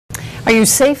Are you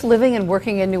safe living and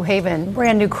working in New Haven?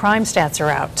 Brand new crime stats are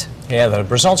out. Yeah, the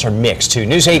results are mixed, too.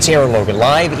 News 8's Aaron Logan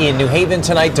live in New Haven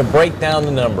tonight to break down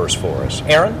the numbers for us.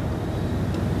 Aaron?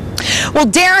 Well,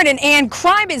 Darren and Ann,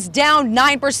 crime is down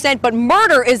 9%, but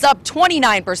murder is up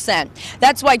 29%.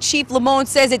 That's why Chief Lamone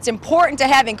says it's important to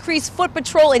have increased foot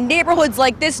patrol in neighborhoods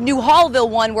like this New Hallville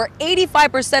one, where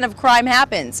 85% of crime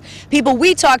happens. People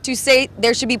we talk to say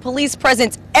there should be police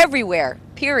presence everywhere,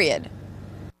 period.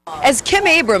 As Kim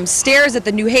Abrams stares at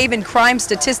the New Haven crime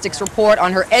statistics report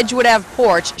on her Edgewood Ave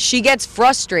porch, she gets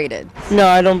frustrated. No,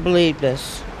 I don't believe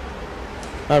this.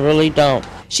 I really don't.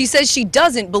 She says she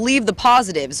doesn't believe the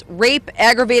positives. Rape,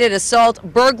 aggravated assault,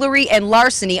 burglary, and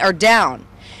larceny are down.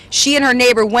 She and her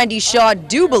neighbor Wendy Shaw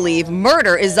do believe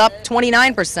murder is up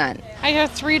 29%. I hear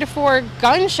 3 to 4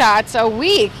 gunshots a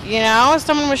week, you know?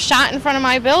 Someone was shot in front of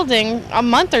my building a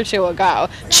month or two ago.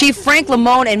 Chief Frank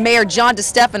Lamone and Mayor John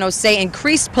DeStefano say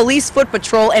increased police foot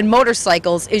patrol and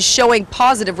motorcycles is showing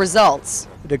positive results.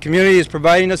 The community is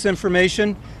providing us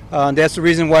information. That's the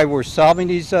reason why we're solving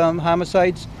these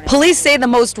homicides. Police say the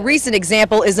most recent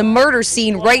example is a murder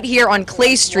scene right here on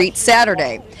Clay Street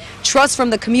Saturday. Trust from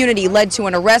the community led to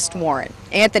an arrest warrant.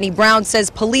 Anthony Brown says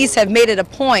police have made it a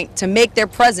point to make their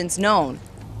presence known.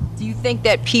 Do you think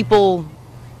that people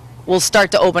will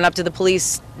start to open up to the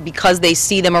police because they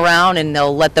see them around and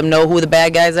they'll let them know who the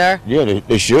bad guys are? Yeah,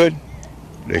 they should.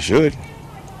 They should.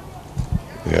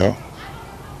 Yeah.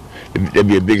 It'd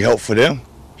be a big help for them.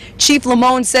 Chief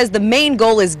Lamone says the main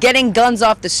goal is getting guns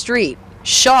off the street.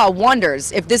 Shaw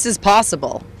wonders if this is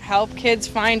possible. Help kids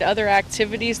find other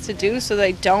activities to do so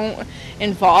they don't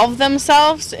involve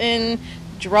themselves in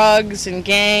drugs and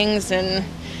gangs, and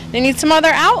they need some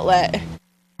other outlet.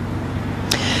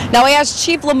 Now, I asked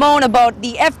Chief Lamone about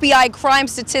the FBI crime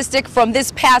statistic from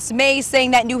this past May,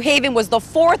 saying that New Haven was the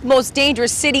 4th most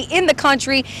dangerous city in the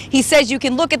country. He says you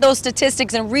can look at those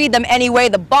statistics and read them anyway.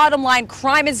 The bottom line,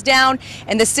 crime is down,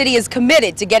 and the city is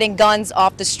committed to getting guns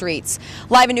off the streets.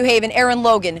 Live in New Haven, Aaron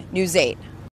Logan, News 8.